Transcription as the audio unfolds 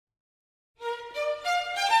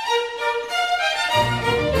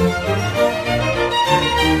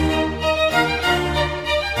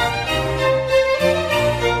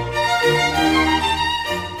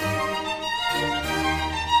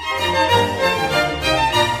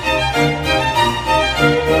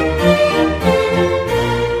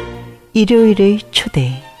일요일의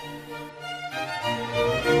초대.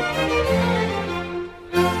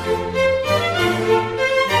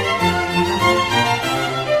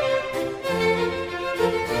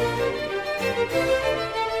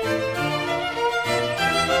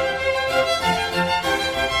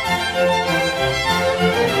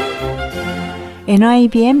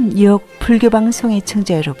 NYBM 뉴욕 불교방송의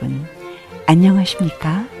청자 여러분,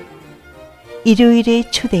 안녕하십니까?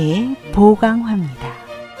 일요일의 초대의 보강화입니다.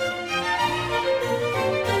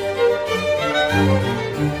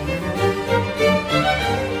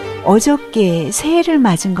 어저께 새해를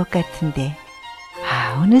맞은 것 같은데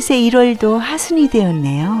어느새 1월도 하순이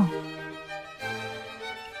되었네요.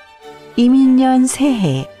 이민년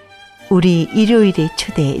새해 우리 일요일의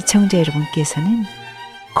초대 청자 여러분께서는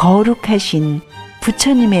거룩하신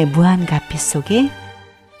부처님의 무한가피 속에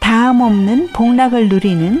다함없는 복락을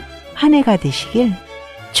누리는 한 해가 되시길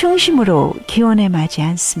충심으로 기원해 마지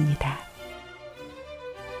않습니다.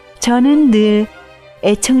 저는 늘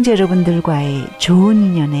애청자 여러분들과의 좋은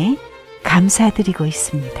인연에 감사드리고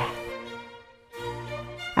있습니다.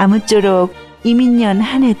 아무쪼록 이민년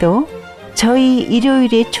한 해도 저희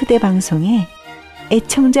일요일의 초대 방송에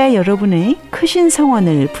애청자 여러분의 크신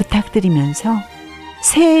성원을 부탁드리면서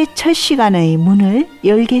새해 첫 시간의 문을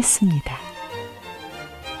열겠습니다.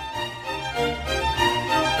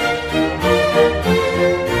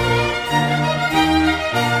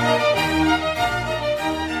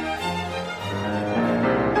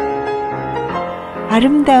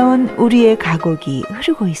 아름다운 우리의 가곡이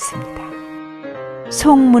흐르고 있습니다.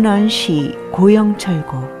 송문헌시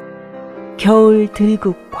고영철곡 겨울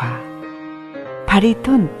들국화,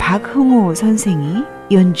 바리톤 박흥우 선생이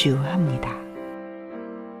연주합니다.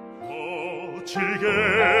 거칠게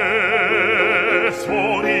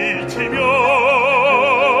소리치며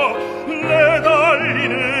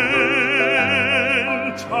내달리는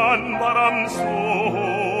찬바람 속에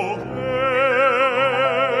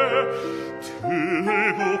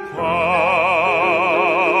들국화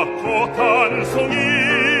꽃 한 송이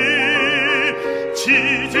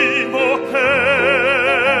지지 못해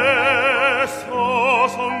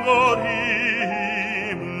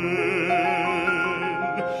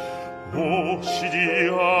서성거림은 오시지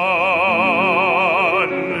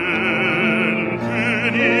않는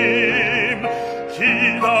그님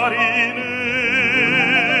기다리는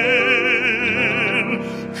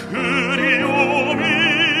그리움인가.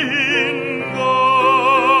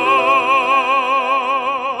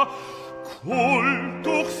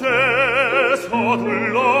 굴뚝새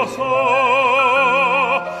서둘러서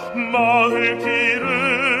마을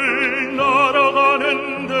길을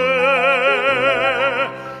날아가는데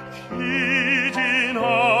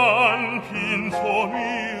기진한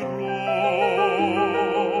빈소미로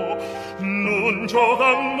눈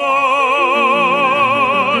조각만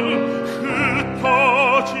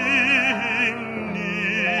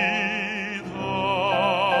흩어집니다.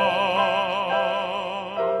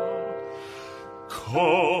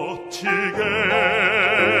 거칠게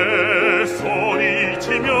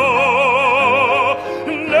소리치며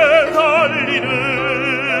내달리는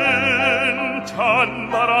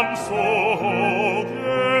찬바람 속에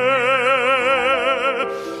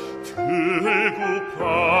들국화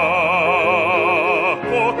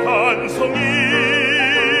꽃 한 송이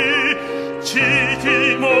지지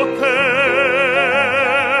못해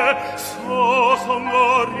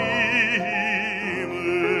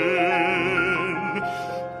서성거림은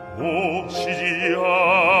오시지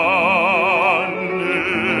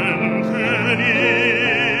않는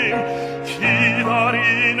그님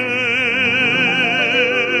기다리는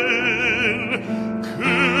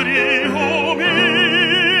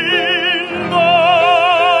그리움인가.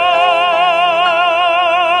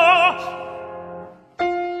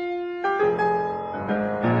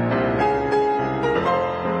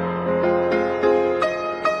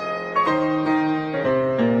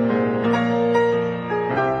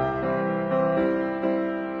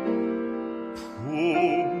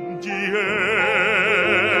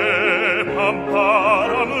 풍지의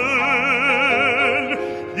밤바람은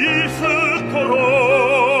이슬토록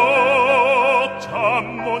잠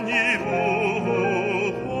못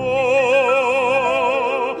이루고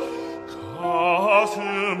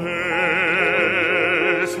가슴에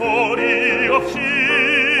소리 없이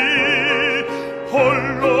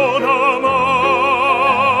홀로 남아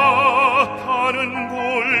타는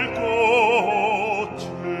불꽃은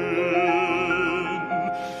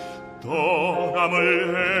떠남을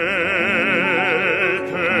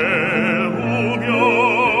해태우며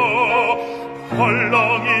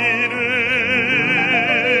헐렁이는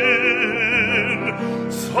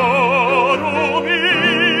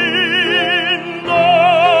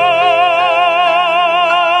서름인가.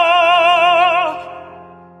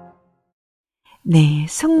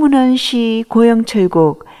 승문원 시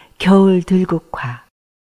고영철곡 겨울 들국화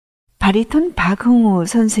바리톤 박흥우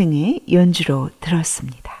선생의 연주로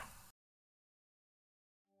들었습니다.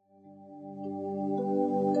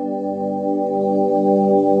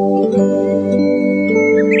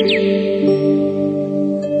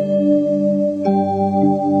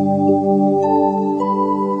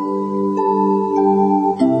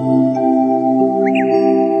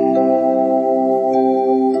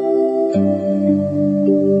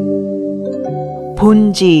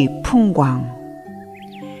 본지 풍광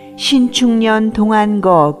신축년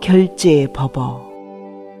동안거 결제 법어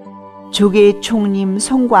조계총림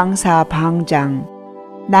송광사 방장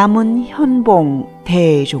남은 현봉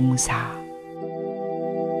대종사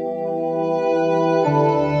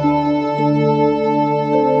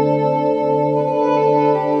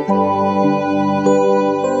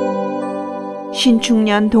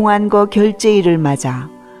신축년 동안거 결제일을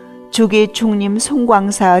맞아 조계총림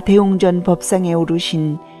송광사 대웅전 법상에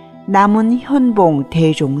오르신 남은 현봉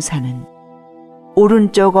대종사는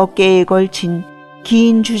오른쪽 어깨에 걸친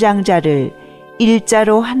긴 주장자를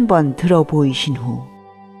일자로 한 번 들어 보이신 후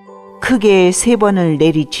크게 3번을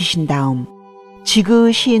내리치신 다음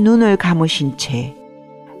지그시 눈을 감으신 채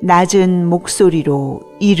낮은 목소리로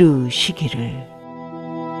이르시기를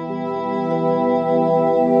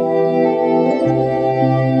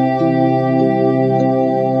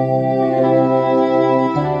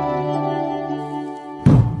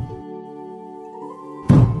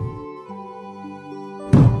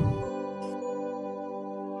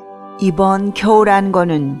이번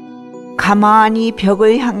겨울안거는 가만히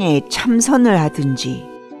벽을 향해 참선을 하든지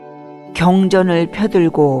경전을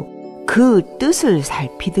펴들고 그 뜻을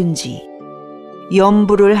살피든지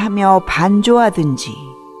연부를 하며 반조하든지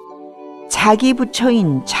자기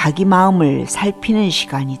부처인 자기 마음을 살피는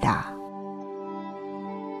시간이다.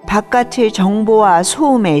 바깥의 정보와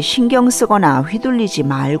소음에 신경 쓰거나 휘둘리지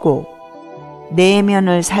말고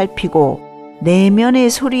내면을 살피고 내면의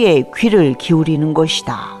소리에 귀를 기울이는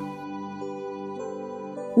것이다.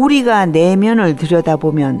 우리가 내면을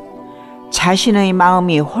들여다보면 자신의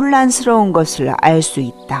마음이 혼란스러운 것을 알 수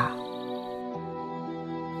있다.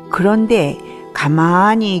 그런데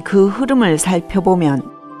가만히 그 흐름을 살펴보면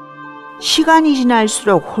시간이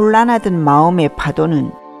지날수록 혼란하던 마음의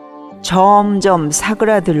파도는 점점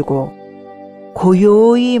사그라들고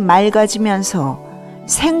고요히 맑아지면서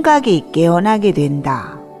생각이 깨어나게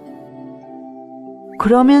된다.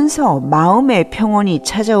 그러면서 마음의 평온이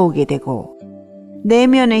찾아오게 되고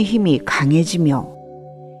내면의 힘이 강해지며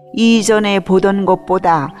이전에 보던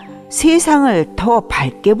것보다 세상을 더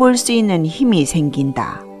밝게 볼 수 있는 힘이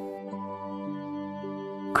생긴다.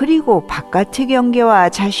 그리고 바깥의 경계와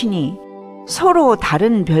자신이 서로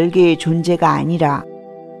다른 별개의 존재가 아니라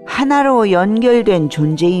하나로 연결된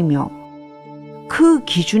존재이며 그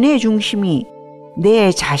기준의 중심이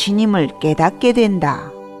내 자신임을 깨닫게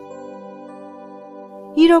된다.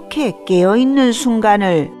 이렇게 깨어있는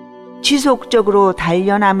순간을 지속적으로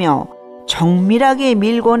단련하며 정밀하게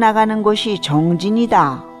밀고 나가는 것이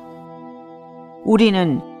정진이다.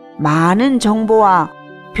 우리는 많은 정보와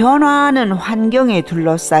변화하는 환경에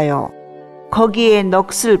둘러싸여 거기에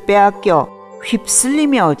넋을 빼앗겨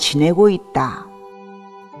휩쓸리며 지내고 있다.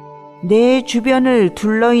 내 주변을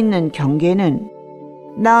둘러있는 경계는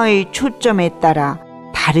나의 초점에 따라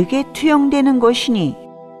다르게 투영되는 것이니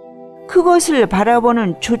그것을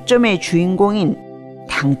바라보는 초점의 주인공인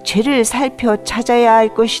당체를 살펴 찾아야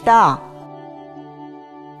할 것이다.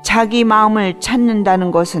 자기 마음을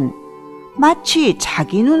찾는다는 것은 마치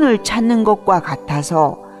자기 눈을 찾는 것과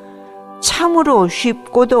같아서 참으로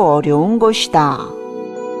쉽고도 어려운 것이다.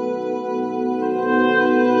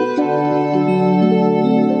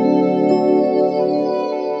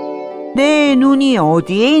 내 눈이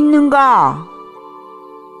어디에 있는가?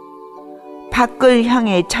 밖을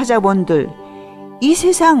향해 찾아본들 이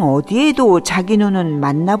세상 어디에도 자기 눈은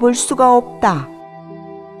만나볼 수가 없다.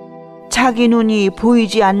 자기 눈이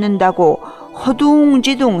보이지 않는다고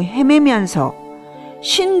허둥지둥 헤매면서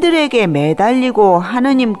신들에게 매달리고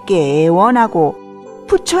하느님께 애원하고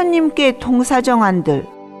부처님께 통사정한들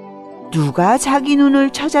누가 자기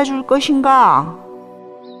눈을 찾아줄 것인가?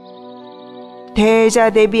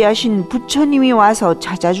 대자대비하신 부처님이 와서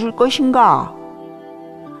찾아줄 것인가?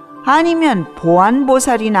 아니면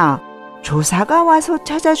보안보살이나 조사가 와서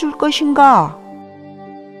찾아줄 것인가?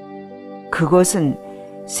 그것은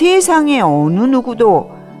세상의 어느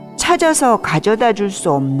누구도 찾아서 가져다 줄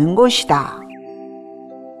수 없는 것이다.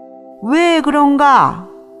 왜 그런가?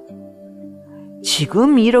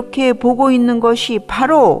 지금 이렇게 보고 있는 것이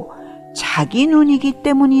바로 자기 눈이기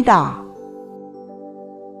때문이다.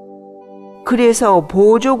 그래서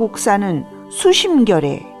보조국사는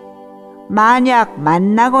수심결에 만약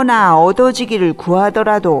만나거나 얻어지기를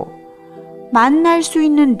구하더라도 만날 수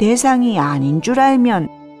있는 대상이 아닌 줄 알면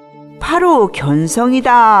바로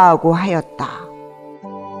견성이다고 하였다.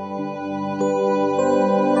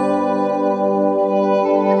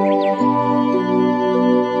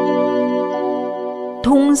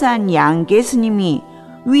 동산 양계 스님이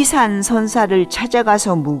위산 선사를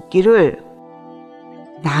찾아가서 묻기를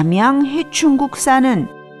남양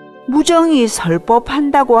해충국사는 무정이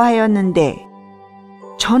설법한다고 하였는데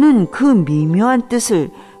저는 그 미묘한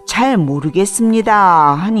뜻을 잘 모르겠습니다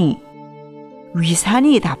하니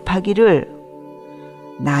위산이 답하기를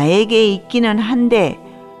나에게 있기는 한데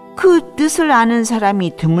그 뜻을 아는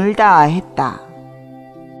사람이 드물다 했다.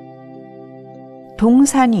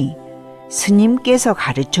 동산이 스님께서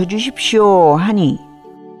가르쳐 주십시오 하니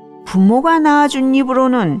부모가 낳아준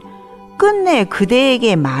입으로는 끝내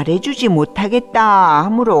그대에게 말해주지 못하겠다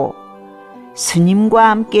하므로 스님과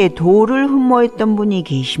함께 도를 흠모했던 분이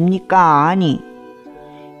계십니까 하니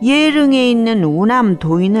예릉에 있는 우남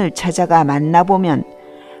도인을 찾아가 만나보면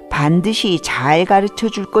반드시 잘 가르쳐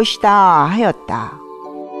줄 것이다 하였다.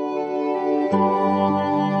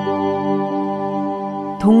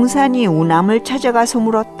 동산이 우남을 찾아가서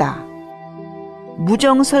물었다.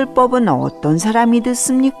 무정설법은 어떤 사람이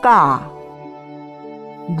듣습니까?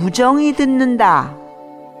 무정이 듣는다.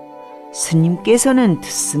 스님께서는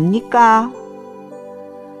듣습니까?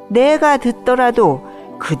 내가 듣더라도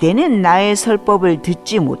그대는 나의 설법을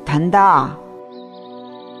듣지 못한다.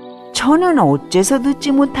 저는 어째서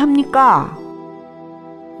듣지 못합니까?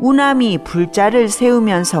 우남이 불자를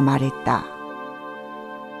세우면서 말했다.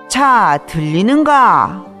 자,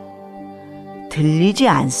 들리는가? 들리지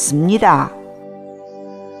않습니다.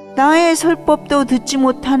 나의 설법도 듣지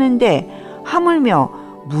못하는데 하물며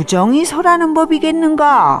무정이 설하는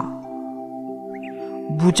법이겠는가?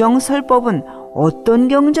 무정설법은 어떤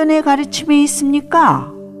경전의 가르침에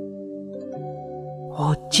있습니까?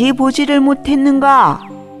 어찌 보지를 못했는가?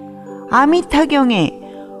 아미타경에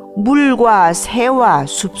물과 새와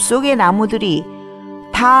숲속의 나무들이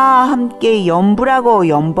다 함께 연불하고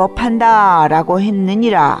연법한다 라고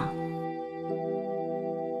했느니라.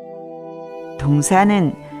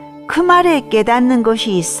 동산은 그 말에 깨닫는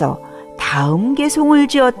것이 있어 다음 개송을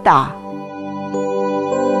지었다.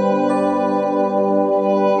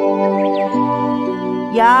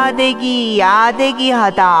 야대기 야대기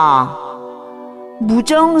하다.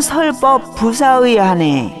 무정설법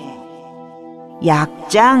부사의하네.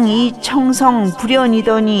 약장 이청성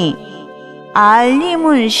불연이더니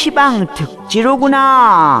알림은 시방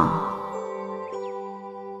득지로구나.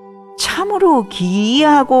 참으로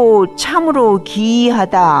기이하고 참으로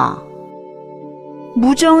기이하다.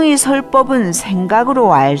 무정의 설법은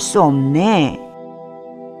생각으로 알 수 없네.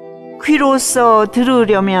 귀로써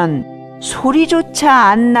들으려면 소리조차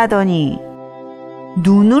안 나더니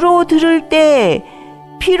눈으로 들을 때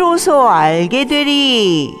비로소 알게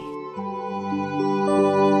되리.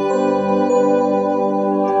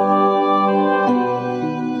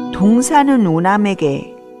 동산은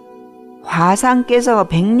우남에게 화상께서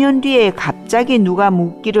 100년 뒤에 갑자기 누가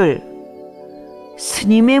묻기를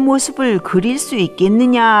스님의 모습을 그릴 수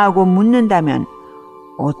있겠느냐고 묻는다면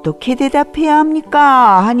어떻게 대답해야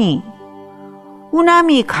합니까? 하니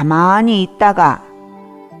우남이 가만히 있다가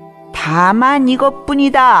다만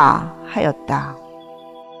이것뿐이다 하였다.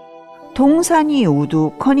 동산이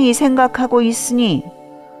우두커니 생각하고 있으니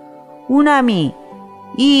우남이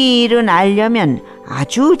이 일은 알려면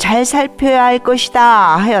아주 잘 살펴야 할 것이다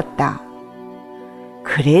하였다.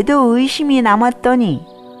 그래도 의심이 남았더니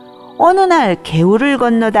어느 날 개울을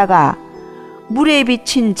건너다가 물에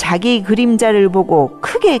비친 자기 그림자를 보고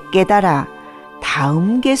크게 깨달아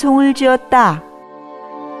다음 개송을 지었다.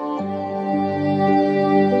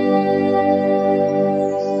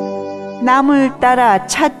 남을 따라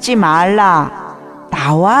찾지 말라.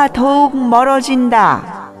 나와 더욱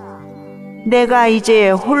멀어진다. 내가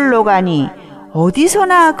이제 홀로 가니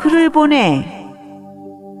어디서나 그를 보내.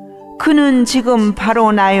 그는 지금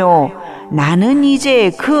바로 나요. 나는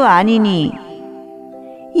이제 그 아니니.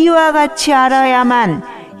 이와 같이 알아야만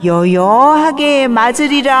여여하게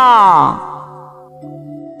맞으리라.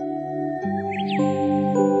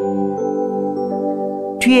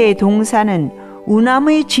 뒤에 동산은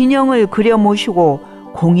우남의 진영을 그려 모시고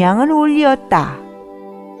공양을 올리었다.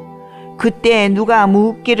 그때 누가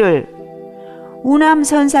묻기를 우남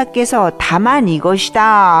선사께서 다만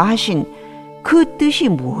이것이다 하신 그 뜻이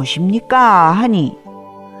무엇입니까? 하니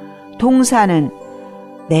동산은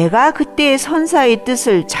내가 그때 선사의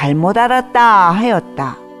뜻을 잘못 알았다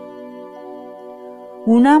하였다.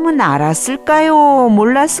 우남은 알았을까요?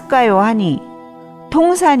 몰랐을까요? 하니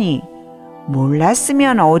동산이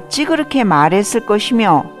몰랐으면 어찌 그렇게 말했을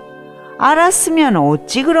것이며 알았으면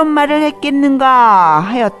어찌 그런 말을 했겠는가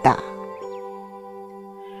하였다.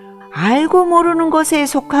 알고 모르는 것에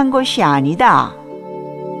속한 것이 아니다.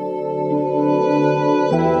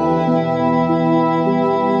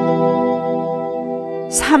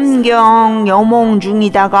 삼경 여몽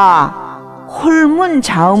중이다가 홀문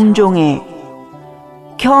자음종에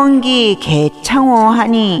경기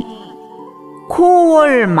개창호하니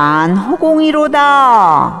고월 만호공이로다.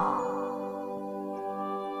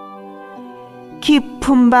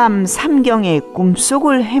 깊은 밤 삼경의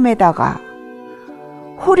꿈속을 헤매다가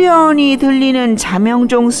호련히 들리는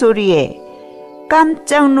자명종 소리에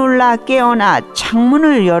깜짝 놀라 깨어나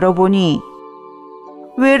창문을 열어보니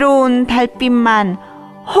외로운 달빛만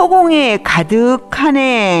허공에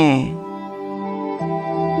가득하네.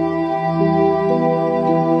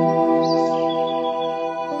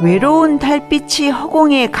 외로운 달빛이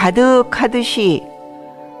허공에 가득하듯이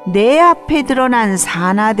내 앞에 드러난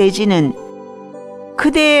산하대지는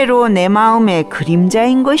그대로 내 마음의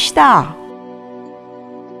그림자인 것이다.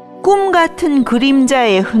 꿈 같은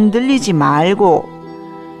그림자에 흔들리지 말고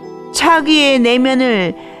자기의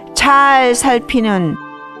내면을 잘 살피는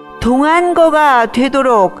동안거가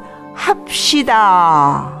되도록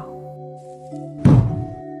합시다.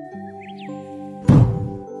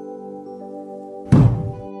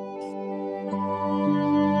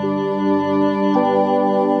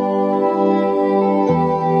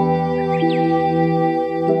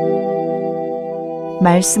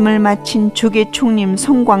 말씀을 마친 조계총림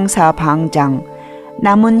송광사 방장,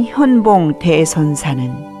 남은 현봉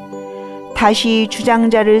대선사는 다시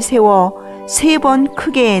주장자를 세워 3번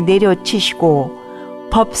크게 내려치시고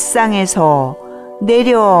법상에서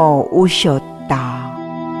내려오셨다.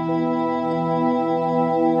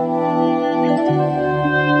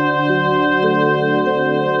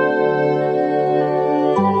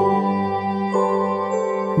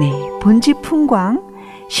 네, 본지풍광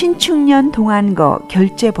신축년 동안거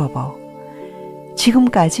결제법어.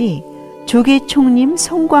 지금까지 조계총림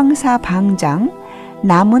송광사 방장,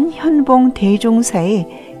 남은 현봉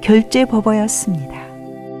대종사의 결제법어였습니다.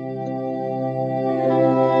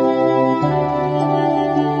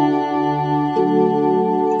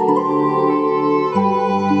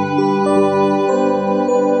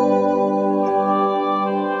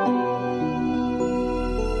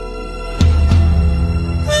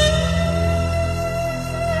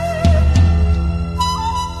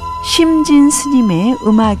 심진 스님의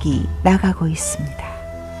음악이 나가고 있습니다.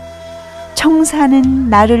 청사는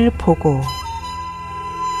나를 보고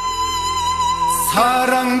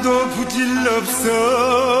사랑도 부질없어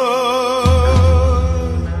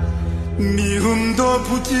미움도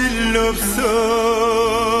부질없어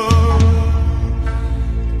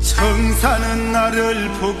청사는 나를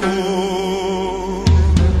보고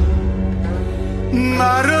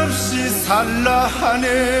말없이 살라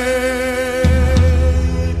하네.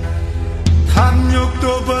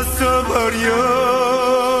 탐욕도 벗어버려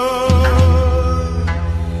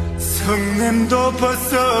성냄도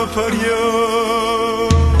벗어버려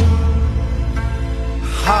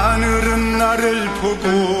하늘은 나를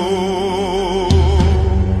보고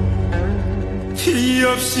티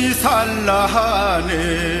없이 살라 하네.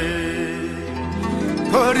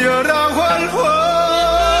 버려라 활활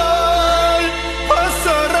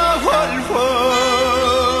벗어라 활활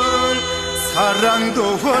사랑도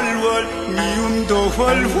활활 미움도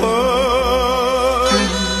활활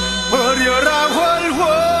버려라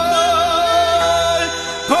활활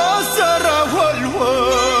벗어라 활활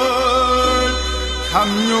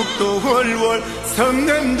탐욕도 활활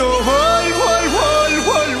성냄도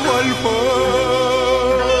활활활활활활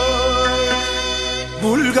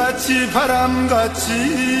물같이 바람같이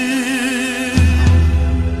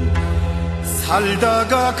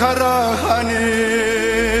살다가 가라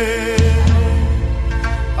하네.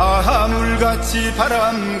 아하 물같이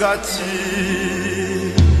바람같이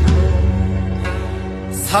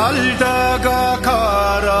살다가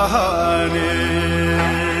가라 하네.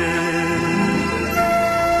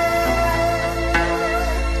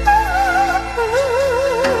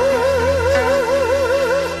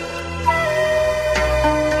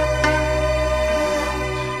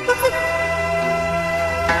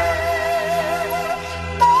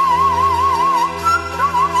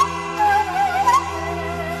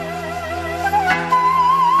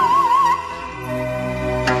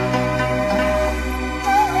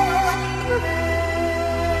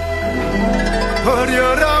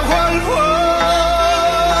 버려라 활활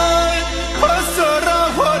벗어라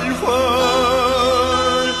활활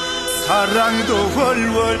사랑도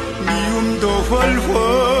활활 미움도 활활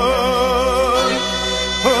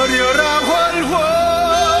버려라 활활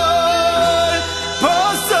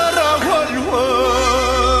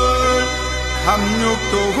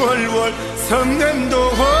압력도 훨훨 성냄도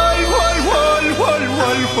훨훨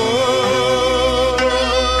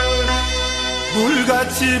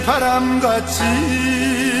물같이 바람같이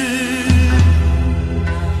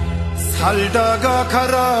살다가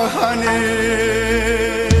가라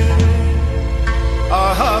하네.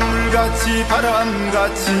 아하 물같이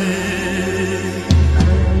바람같이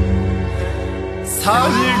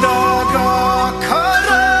살다가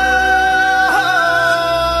가라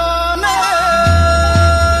하네.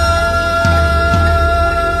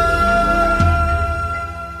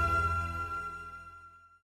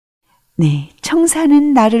 네,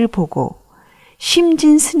 청사는 나를 보고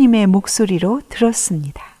심진 스님의 목소리로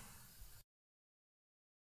들었습니다.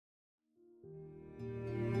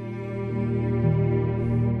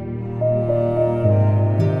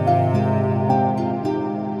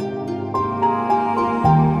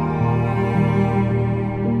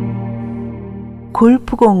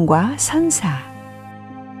 골프공과 선사.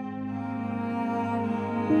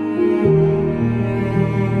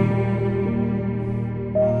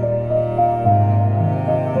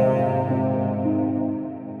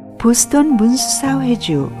 보스턴 문수사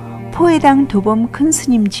회주 포회당 도범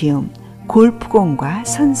큰스님 지음 골프공과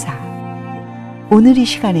선사. 오늘 이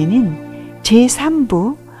시간에는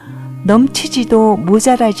제3부 넘치지도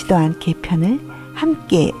모자라지도 않게 편을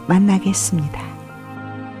함께 만나겠습니다.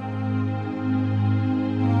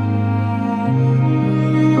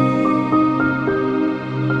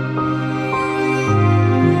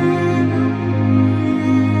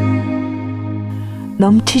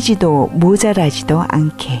 넘치지도 모자라지도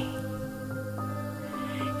않게.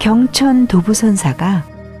 경천 도부선사가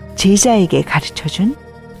제자에게 가르쳐준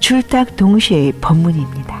줄딱 동시의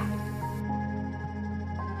법문입니다.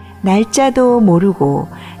 날짜도 모르고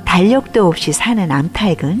달력도 없이 사는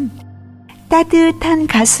암탉은 따뜻한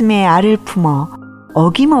가슴에 알을 품어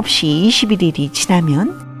어김없이 21일이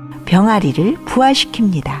지나면 병아리를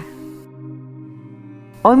부화시킵니다.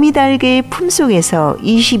 어미달개의 품속에서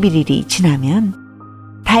 21일이 지나면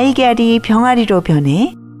달걀이 병아리로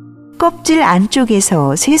변해 껍질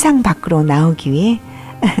안쪽에서 세상 밖으로 나오기 위해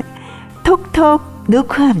톡톡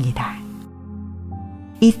놓고 합니다.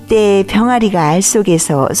 이때 병아리가 알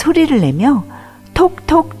속에서 소리를 내며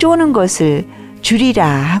톡톡 쪼는 것을 줄이라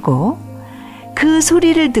하고, 그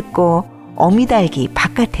소리를 듣고 어미달기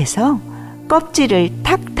바깥에서 껍질을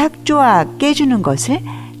탁탁 쪼아 깨주는 것을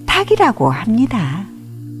탁이라고 합니다.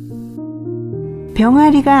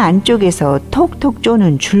 병아리가 안쪽에서 톡톡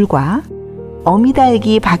쪼는 줄과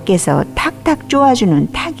어미달기 밖에서 탁탁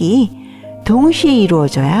쪼아주는 탁이 동시에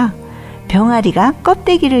이루어져야 병아리가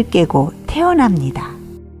껍데기를 깨고 태어납니다.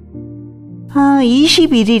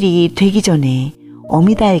 21일이 되기 전에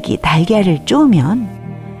어미달기 달걀을 쪼으면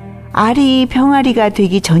알이 병아리가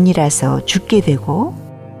되기 전이라서 죽게 되고,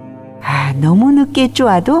 너무 늦게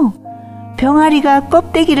쪼아도 병아리가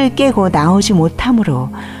껍데기를 깨고 나오지 못하므로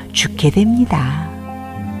죽게 됩니다.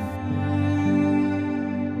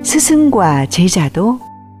 스승과 제자도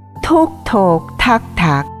톡톡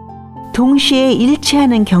탁탁 동시에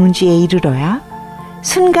일치하는 경지에 이르러야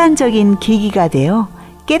순간적인 계기가 되어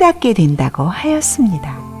깨닫게 된다고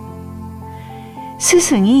하였습니다.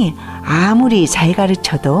 스승이 아무리 잘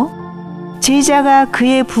가르쳐도 제자가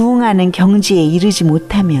그에 부응하는 경지에 이르지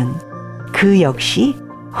못하면 그 역시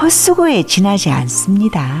헛수고에 지나지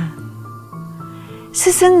않습니다.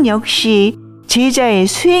 스승 역시 제자의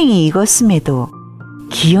수행이 익었음에도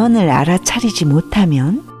기연을 알아차리지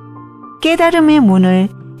못하면 깨달음의 문을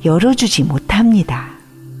열어주지 못합니다.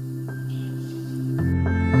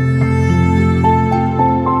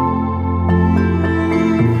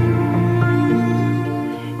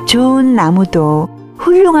 좋은 나무도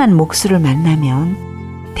훌륭한 목수를 만나면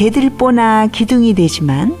대들보나 기둥이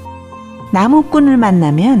되지만, 나무꾼을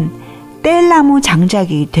만나면 뗄나무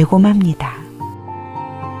장작이 되고 맙니다.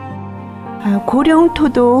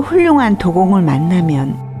 고령토도 훌륭한 도공을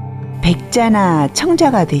만나면 백자나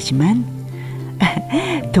청자가 되지만,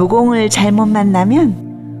 도공을 잘못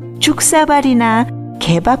만나면 죽사발이나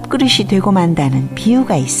개밥 그릇이 되고 만다는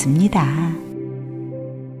비유가 있습니다.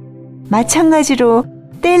 마찬가지로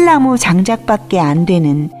뗄나무 장작밖에 안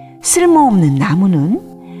되는 쓸모없는 나무는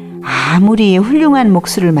아무리 훌륭한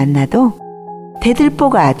목수를 만나도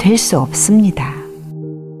대들보가 될 수 없습니다.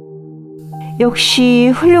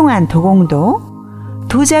 역시 훌륭한 도공도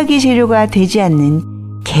도자기 재료가 되지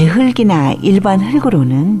않는 개흙이나 일반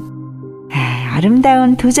흙으로는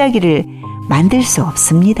아름다운 도자기를 만들 수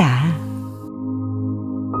없습니다.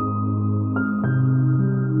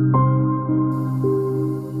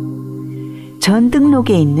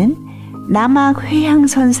 전등록에 있는 남학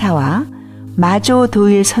회향선사와 마조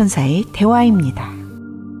도일 선사의 대화입니다.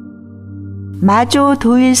 마조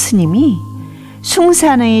도일 스님이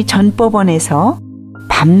숭산의 전법원에서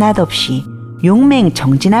밤낮 없이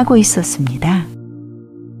용맹정진하고 있었습니다.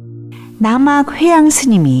 남학 회양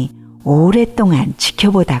스님이 오랫동안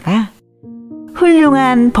지켜보다가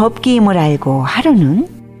훌륭한 법기임을 알고 하루는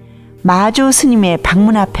마조 스님의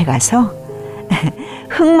방문 앞에 가서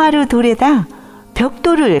흑마루 돌에다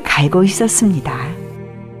벽돌을 갈고 있었습니다.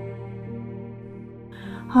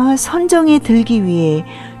 선정에 들기 위해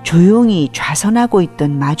조용히 좌선하고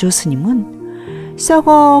있던 마조 스님은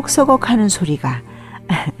썩억썩억 하는 소리가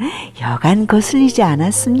여간 거슬리지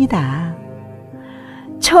않았습니다.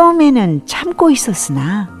 처음에는 참고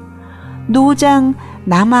있었으나 노장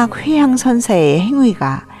남학 회양 선사의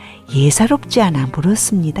행위가 예사롭지 않아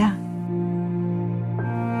물었습니다.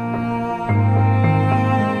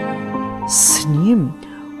 스님,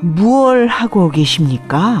 무얼 하고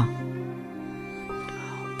계십니까?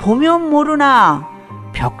 보면 모르나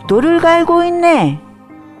벽돌을 갈고 있네.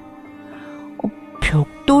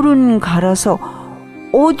 벽돌은 갈아서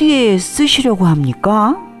어디에 쓰시려고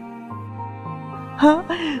합니까?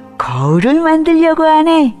 거울을 만들려고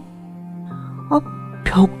하네.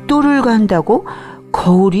 벽돌을 간다고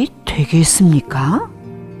거울이 되겠습니까?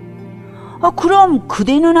 그럼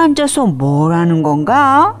그대는 앉아서 뭘 하는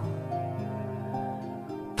건가?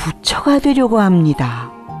 부처가 되려고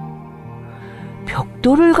합니다.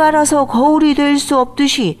 벽돌을 갈아서 거울이 될 수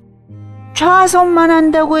없듯이 좌선만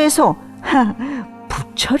한다고 해서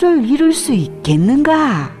부처를 이룰 수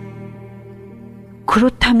있겠는가?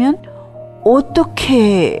 그렇다면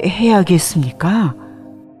어떻게 해야겠습니까?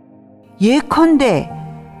 예컨대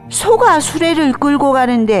소가 수레를 끌고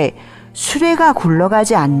가는데 수레가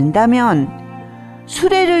굴러가지 않는다면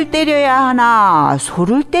수레를 때려야 하나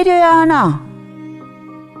소를 때려야 하나?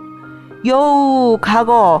 여우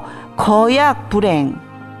가거 거약 불행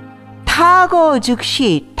타거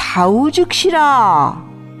즉시 타우 즉시라.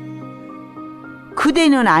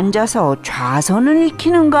 그대는 앉아서 좌선을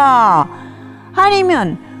익히는가?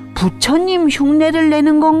 아니면 부처님 흉내를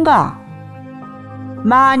내는 건가?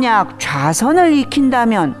 만약 좌선을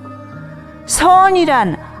익힌다면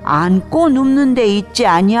선이란 앉고 눕는 데 있지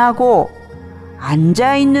아니하고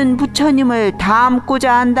앉아있는 부처님을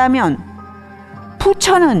담고자 한다면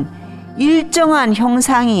부처는 일정한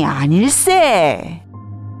형상이 아닐세.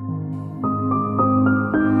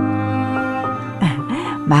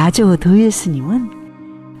 마조 도일 스님은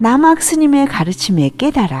남학 스님의 가르침에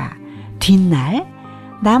깨달아 뒷날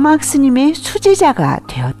남학 스님의 수제자가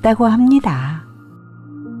되었다고 합니다.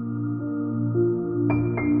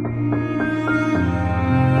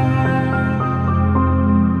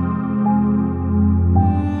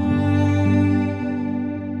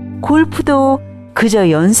 골프도 그저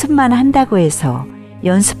연습만 한다고 해서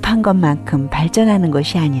연습한 것만큼 발전하는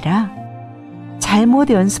것이 아니라 잘못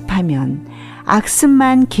연습하면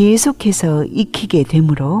악습만 계속해서 익히게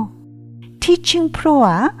되므로 티칭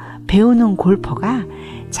프로와 배우는 골퍼가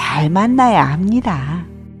잘 만나야 합니다.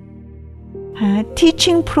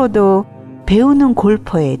 티칭 프로도 배우는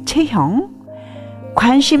골퍼의 체형,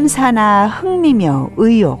 관심사나 흥미며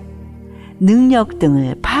의욕, 능력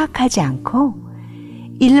등을 파악하지 않고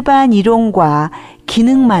일반 이론과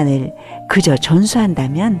기능만을 그저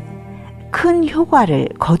전수한다면 큰 효과를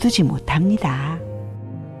거두지 못합니다.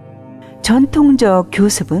 전통적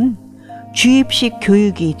교습은 주입식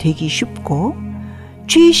교육이 되기 쉽고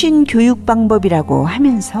최신 교육 방법이라고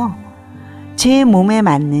하면서 제 몸에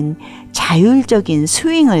맞는 자율적인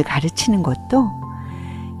스윙을 가르치는 것도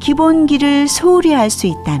기본기를 소홀히 할 수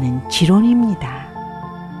있다는 지론입니다.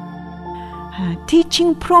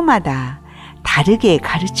 티칭 프로마다 다르게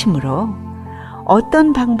가르치므로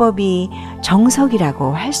어떤 방법이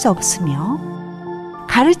정석이라고 할 수 없으며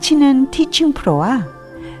가르치는 티칭 프로와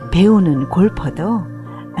배우는 골퍼도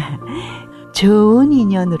좋은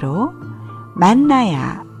인연으로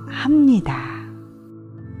만나야 합니다.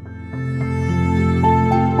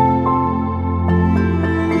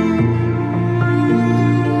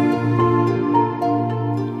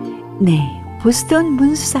 네, 보스턴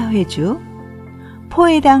문수사회주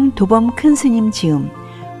포회당 도범 큰스님 지음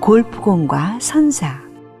골프공과 선사.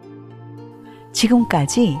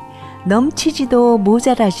 지금까지 넘치지도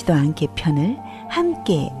모자라지도 않게 편을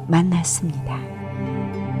함께 만났습니다.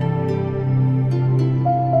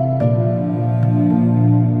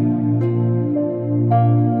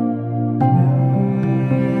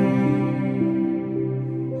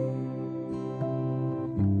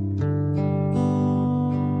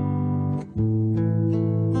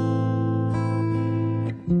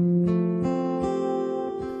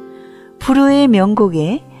 불후의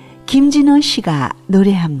명곡에 김진호 씨가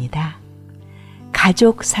노래합니다.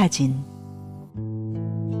 가족 사진.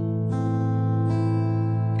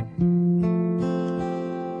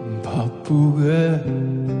 바쁘게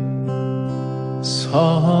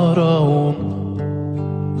살아온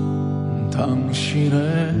당신의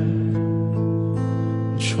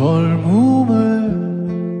젊음의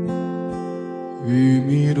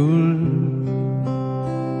의미를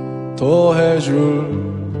더해줄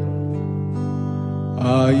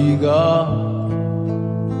아이가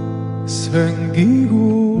생기고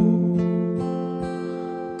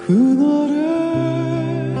그날에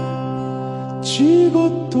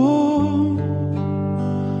찍었던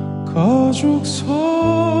가족 사진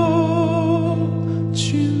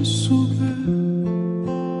속에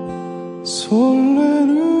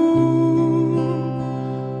설레는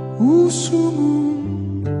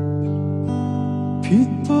웃음은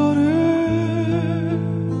빛달에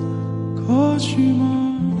가지만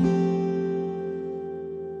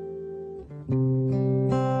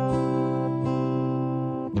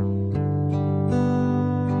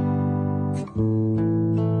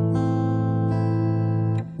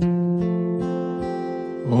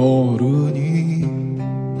어른이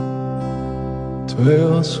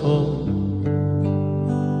되어서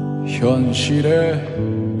현실에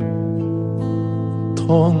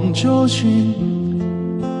던져진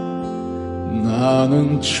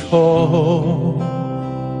나는 철이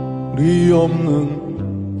없는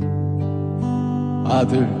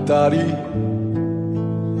아들, 딸이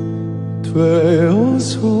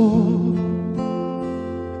되어서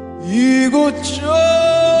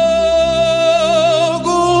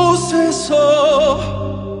이곳저곳에서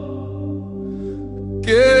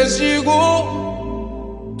깨지고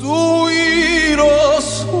또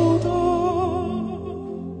일어서다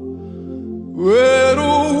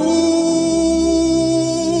외로운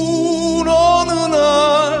어느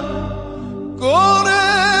날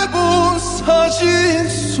꺼내본 사진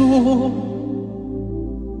속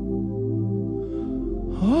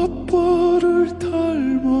아빠를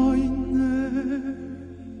닮아 있네.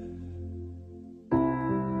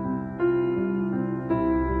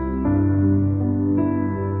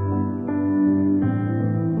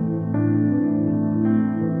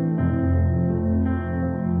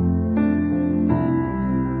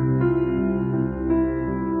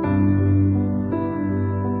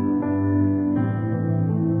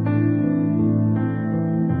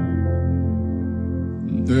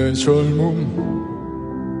 내 젊음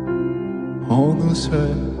어느새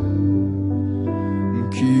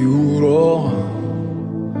기울어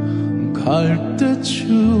갈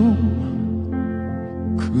때쯤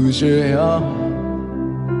그제야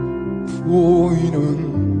보이는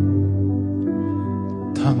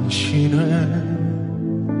당신의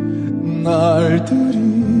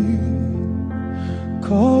날들이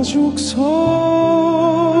가족 사진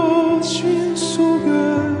속에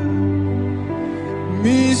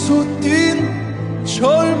미소 띤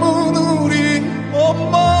젊은 우리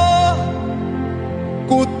엄마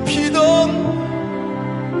꽃 피던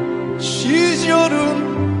시절은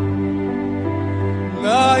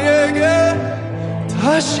나에게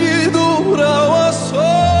다시 돌아와서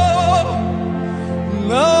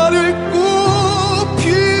나를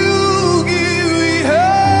꽃피우기 위해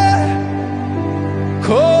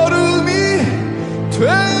걸음이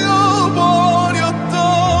되어버렸던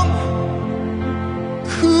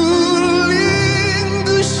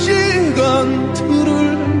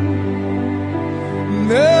시간들을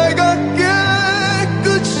내가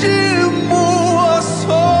깨끗이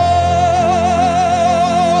모아서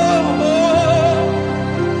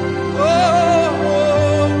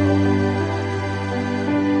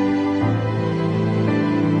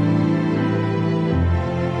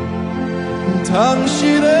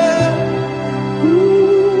당신의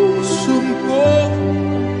웃음꽃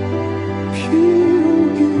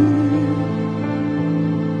피우기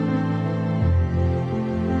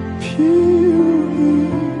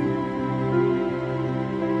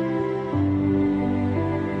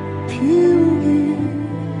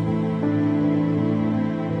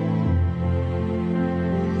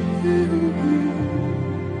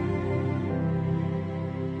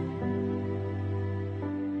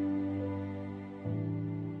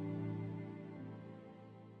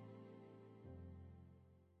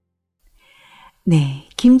네,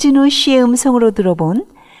 김진우 씨의 음성으로 들어본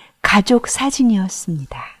가족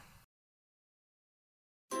사진이었습니다.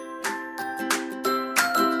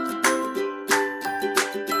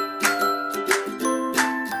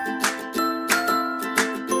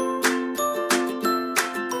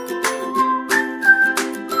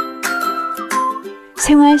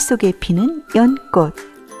 생활 속에 피는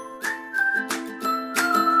연꽃.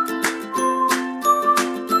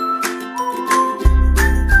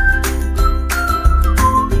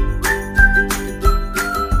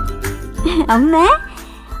 엄마?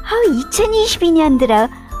 2022년 들어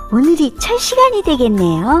오늘이 첫 시간이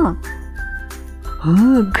되겠네요.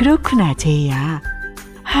 그렇구나, 제이야.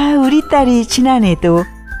 우리 딸이 지난해도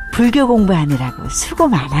불교 공부하느라고 수고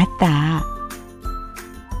많았다.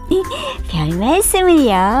 별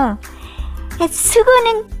말씀을요.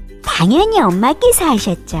 수고는 당연히 엄마께서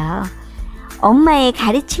하셨죠. 엄마의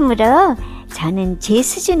가르침으로 저는 제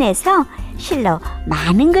수준에서 실로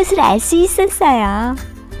많은 것을 알 수 있었어요.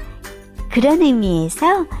 그런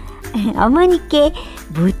의미에서 어머니께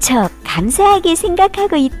무척 감사하게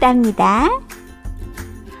생각하고 있답니다.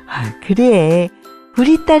 그래,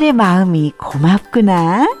 우리 딸의 마음이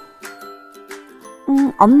고맙구나.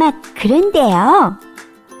 엄마, 그런데요.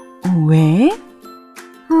 왜?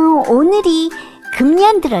 오늘이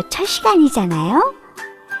금년 들어 첫 시간이잖아요.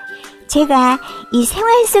 제가 이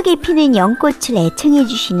생활 속에 피는 연꽃을 애청해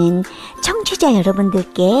주시는 청취자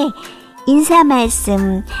여러분들께 인사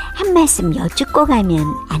말씀 한 말씀 여쭙고 가면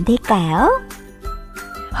안 될까요?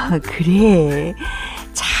 그래,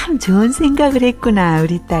 참 좋은 생각을 했구나,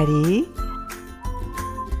 우리 딸이.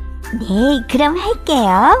 네, 그럼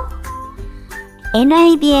할게요.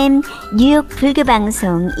 NIBM 뉴욕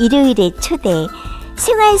불교방송 일요일에 초대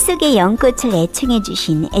생활 속의 연꽃을 애청해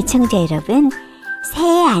주신 애청자 여러분,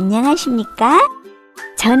 새해 안녕하십니까?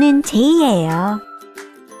 저는 제이예요.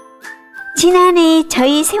 지난해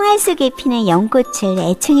저희 생활 속에 피는 연꽃을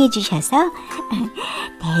애청해 주셔서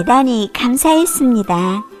대단히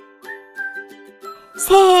감사했습니다.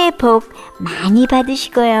 새해 복 많이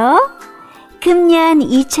받으시고요. 금년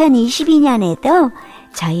 2022년에도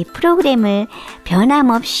저희 프로그램을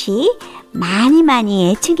변함없이 많이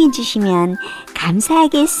애청해 주시면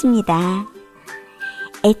감사하겠습니다.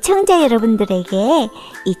 애청자 여러분들에게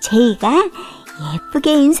이 제이가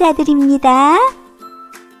예쁘게 인사드립니다.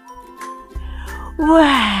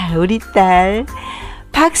 우와, 우리 딸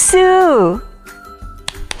박수!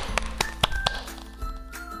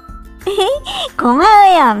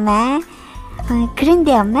 고마워요, 엄마.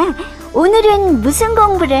 그런데 엄마, 오늘은 무슨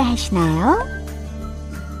공부를 하시나요?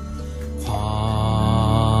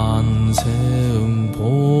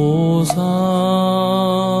 관세음보살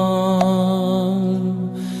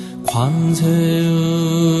관세음보살.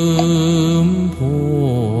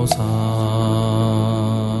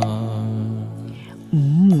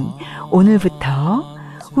 오늘부터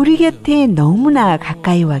우리 곁에 너무나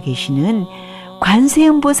가까이 와 계시는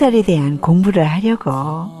관세음보살에 대한 공부를 하려고.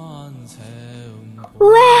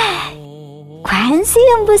 우와,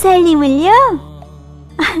 관세음보살님을요?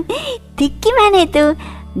 듣기만 해도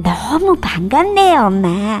너무 반갑네요,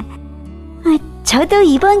 엄마. 저도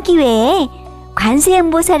이번 기회에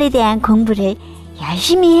관세음보살에 대한 공부를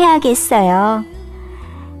열심히 해야겠어요.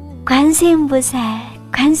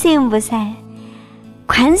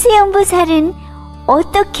 관세음보살은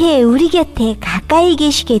어떻게 우리 곁에 가까이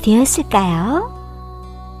계시게 되었을까요?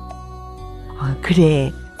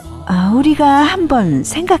 그래, 우리가 한번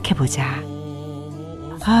생각해보자.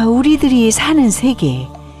 우리들이 사는 세계,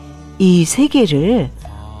 이 세계를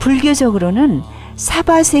불교적으로는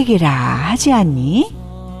사바세계라 하지 않니?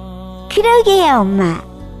 그러게요, 엄마.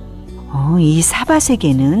 이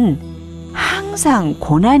사바세계는 항상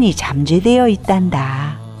고난이 잠재되어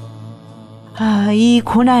있단다. 이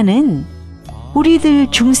고난은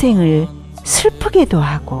우리들 중생을 슬프게도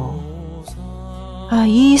하고,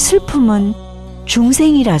 이 슬픔은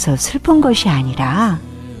중생이라서 슬픈 것이 아니라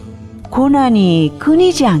고난이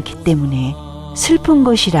끊이지 않기 때문에 슬픈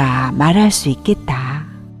것이라 말할 수 있겠다.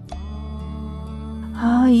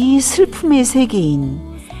 이 슬픔의 세계인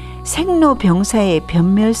생로병사의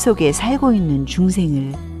변멸 속에 살고 있는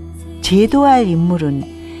중생을 제도할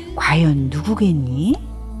인물은 과연 누구겠니?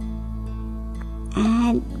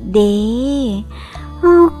 네.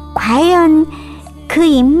 과연 그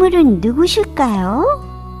인물은 누구실까요?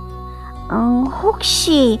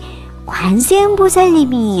 혹시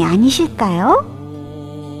관세음보살님이 아니실까요?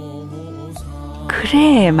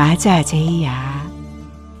 그래, 맞아, 제이야.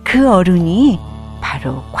 그 어른이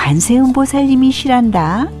바로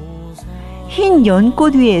관세음보살님이시란다. 흰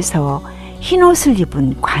연꽃 위에서 흰 옷을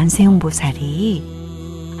입은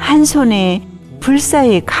관세음보살이 한 손에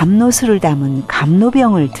불사의 감로수를 담은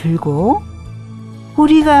감로병을 들고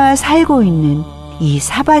우리가 살고 있는 이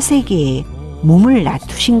사바세계에 몸을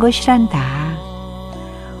놔두신 것이란다.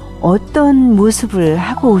 어떤 모습을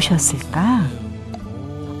하고 오셨을까?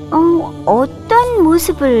 어떤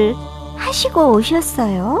모습을 하시고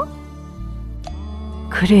오셨어요?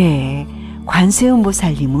 그래,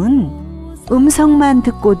 관세음보살님은 음성만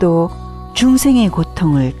듣고도 중생의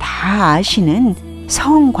고통을 다 아시는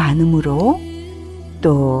성관음으로,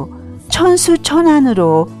 또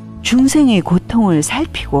천수천안으로 중생의 고통을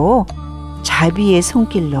살피고 자비의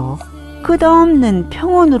손길로 끝없는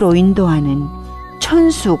평온으로 인도하는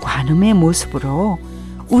천수 관음의 모습으로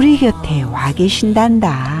우리 곁에 와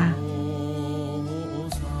계신단다.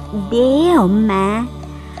 네, 엄마.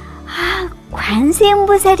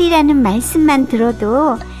 관세음보살이라는 말씀만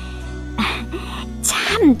들어도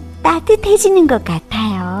참 따뜻해지는 것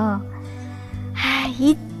같아요.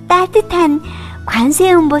 이 따뜻한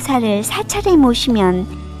관세음보살을 사찰에 모시면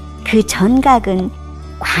그 전각은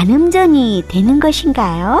관음전이 되는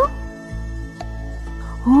것인가요?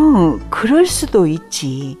 그럴 수도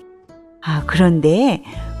있지. 그런데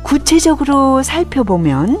구체적으로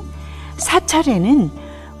살펴보면 사찰에는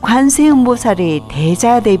관세음보살의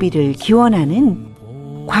대자대비를 기원하는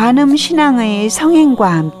관음신앙의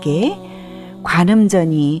성행과 함께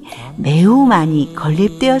관음전이 매우 많이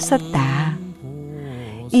건립되었었다.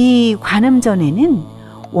 이 관음전에는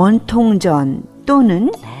원통전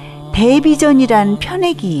또는 대비전이란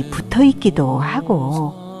편액이 붙어 있기도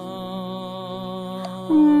하고.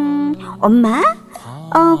 엄마?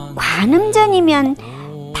 관음전이면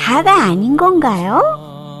다가 아닌 건가요?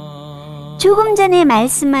 조금 전에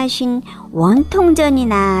말씀하신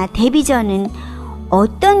원통전이나 대비전은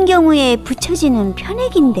어떤 경우에 붙여지는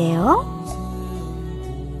편액인데요?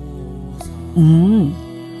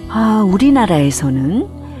 우리나라에서는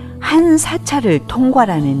한 사찰을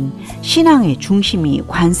통괄하는 신앙의 중심이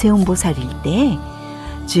관세음보살일 때,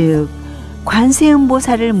 즉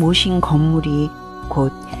관세음보살을 모신 건물이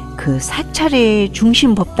곧 그 사찰의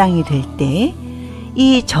중심 법당이 될 때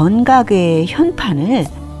이 전각의 현판을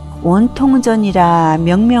원통전이라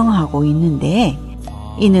명명하고 있는데,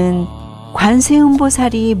 이는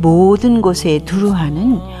관세음보살이 모든 곳에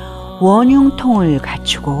두루하는 원융통을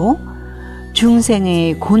갖추고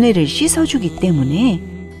중생의 고뇌를 씻어주기 때문에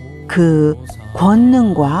그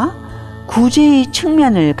권능과 구제의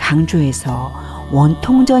측면을 강조해서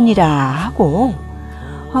원통전이라 하고,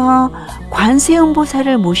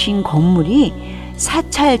 관세음보살을 모신 건물이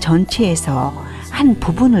사찰 전체에서 한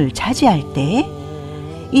부분을 차지할 때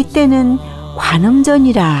이때는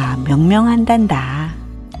관음전이라 명명한단다.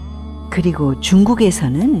 그리고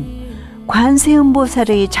중국에서는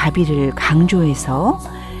관세음보살의 자비를 강조해서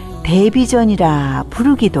대비전이라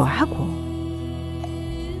부르기도 하고.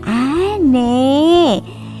 네.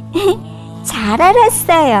 잘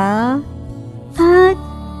알았어요.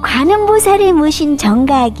 관음보살을 모신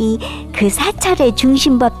정각이 그 사찰의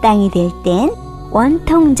중심법당이 될 땐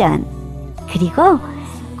원통전, 그리고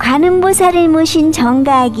관음보살을 모신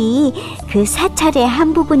정각이 그 사찰의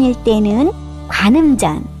한 부분일 때는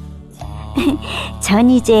관음전. 전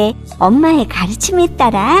이제 엄마의 가르침에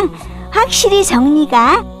따라 확실히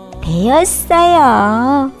정리가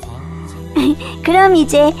되었어요. 그럼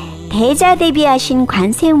이제 대자대비하신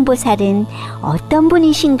관세음보살은 어떤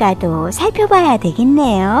분이신가도 살펴봐야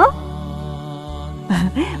되겠네요.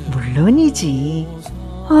 물론이지.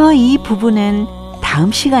 이 부분은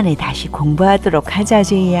다음 시간에 다시 공부하도록 하자,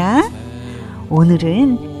 제이야.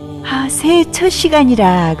 오늘은 새해 첫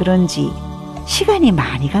시간이라 그런지 시간이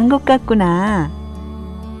많이 간 것 같구나.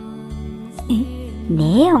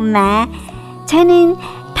 네, 엄마. 저는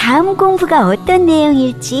다음 공부가 어떤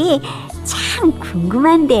내용일지 참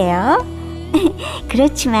궁금한데요.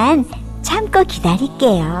 그렇지만 참고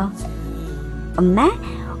기다릴게요. 엄마,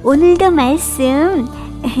 오늘도 말씀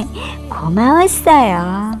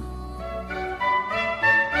고마웠어요.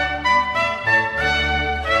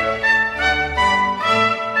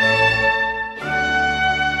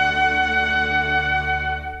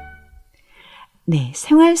 네,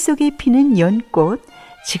 생활 속에 피는 연꽃.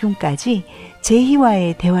 지금까지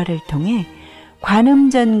제희와의 대화를 통해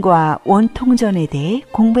관음전과 원통전에 대해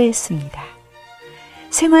공부했습니다.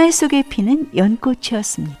 생활 속에 피는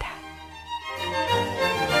연꽃이었습니다.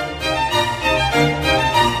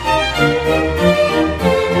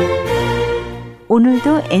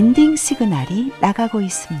 오늘도 엔딩 시그널이 나가고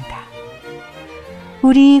있습니다.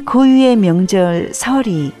 우리 고유의 명절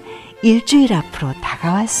설이 일주일 앞으로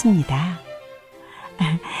다가왔습니다.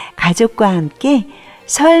 가족과 함께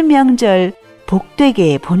설 명절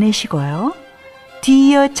복되게 보내시고요.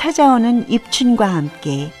 뒤이어 찾아오는 입춘과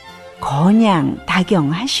함께 건양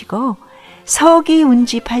다경하시고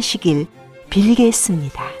서기운집하시길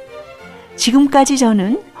빌겠습니다. 지금까지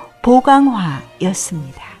저는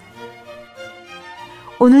보강화였습니다.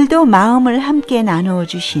 오늘도 마음을 함께 나누어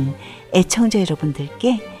주신 애청자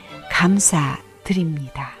여러분들께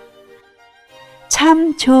감사드립니다.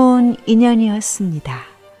 참 좋은 인연이었습니다.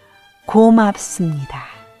 고맙습니다.